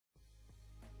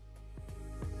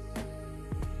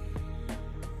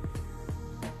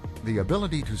The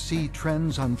ability to see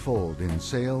trends unfold in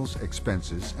sales,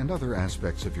 expenses, and other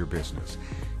aspects of your business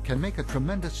can make a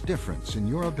tremendous difference in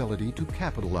your ability to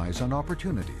capitalize on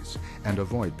opportunities and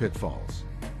avoid pitfalls.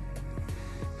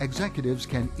 Executives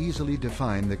can easily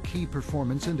define the key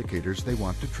performance indicators they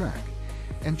want to track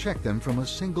and check them from a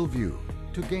single view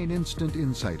to gain instant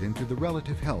insight into the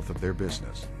relative health of their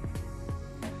business.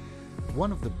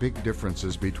 One of the big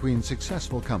differences between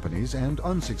successful companies and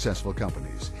unsuccessful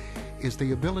companies is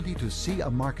the ability to see a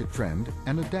market trend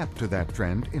and adapt to that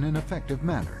trend in an effective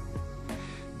manner.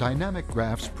 Dynamic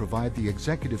graphs provide the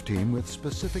executive team with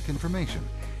specific information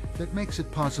that makes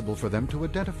it possible for them to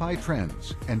identify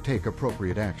trends and take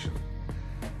appropriate action.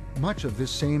 Much of this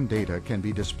same data can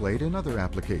be displayed in other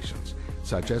applications,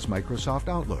 such as Microsoft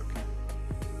Outlook,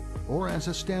 or as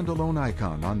a standalone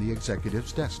icon on the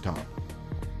executive's desktop.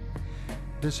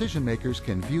 Decision makers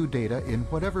can view data in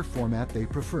whatever format they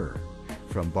prefer,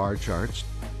 from bar charts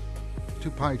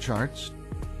to pie charts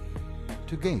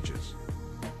to gauges.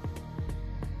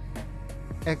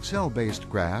 Excel-based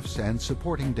graphs and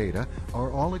supporting data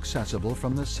are all accessible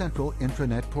from the central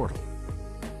intranet portal.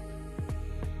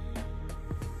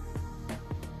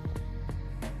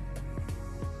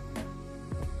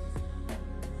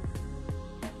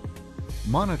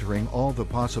 Monitoring all the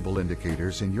possible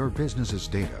indicators in your business's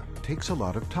data takes a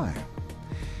lot of time.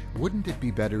 Wouldn't it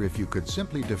be better if you could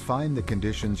simply define the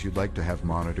conditions you'd like to have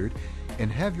monitored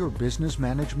and have your business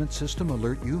management system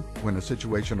alert you when a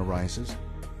situation arises?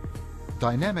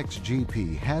 Dynamics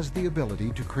GP has the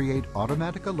ability to create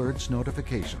automatic alerts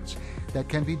notifications that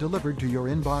can be delivered to your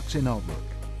inbox in Outlook.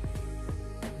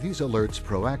 These alerts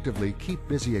proactively keep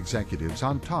busy executives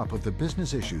on top of the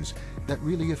business issues that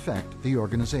really affect the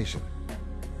organization.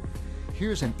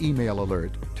 Here's an email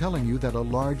alert telling you that a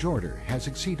large order has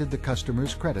exceeded the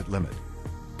customer's credit limit.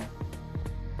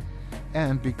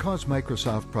 And because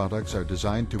Microsoft products are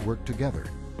designed to work together,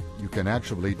 you can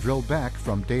actually drill back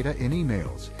from data in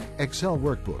emails, Excel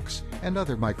workbooks, and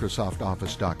other Microsoft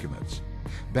Office documents,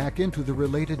 back into the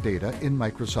related data in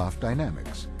Microsoft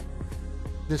Dynamics.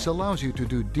 This allows you to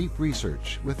do deep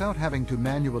research without having to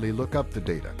manually look up the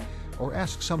data or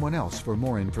ask someone else for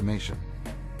more information.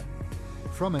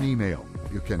 From an email,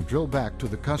 you can drill back to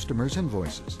the customer's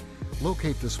invoices,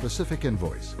 locate the specific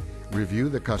invoice, review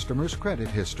the customer's credit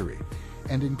history,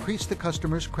 and increase the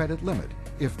customer's credit limit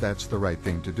if that's the right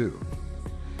thing to do.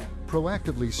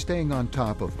 Proactively staying on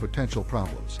top of potential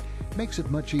problems makes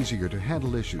it much easier to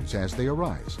handle issues as they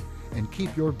arise and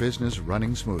keep your business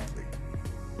running smoothly.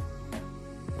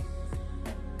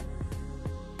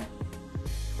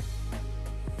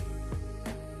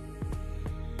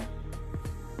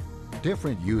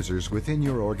 Different users within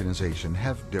your organization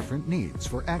have different needs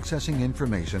for accessing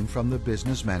information from the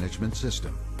business management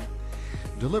system.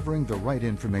 Delivering the right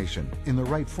information in the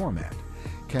right format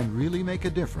can really make a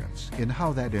difference in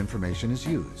how that information is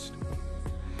used.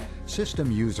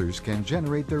 System users can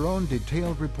generate their own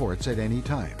detailed reports at any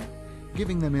time,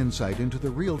 giving them insight into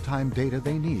the real-time data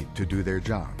they need to do their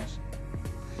jobs.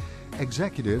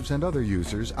 Executives and other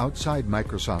users outside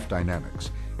Microsoft Dynamics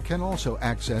can also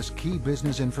access key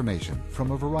business information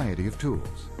from a variety of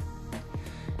tools.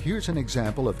 Here's an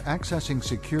example of accessing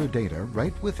secure data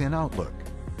right within Outlook.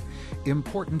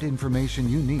 Important information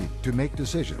you need to make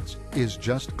decisions is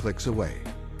just clicks away.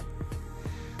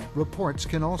 Reports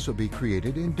can also be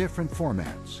created in different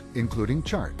formats, including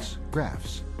charts,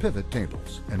 graphs, pivot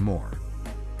tables, and more.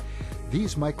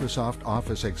 These Microsoft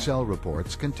Office Excel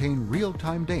reports contain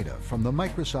real-time data from the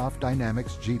Microsoft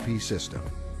Dynamics GP system.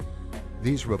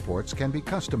 These reports can be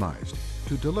customized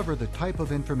to deliver the type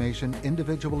of information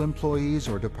individual employees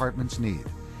or departments need,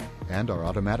 and are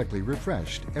automatically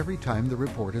refreshed every time the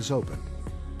report is opened.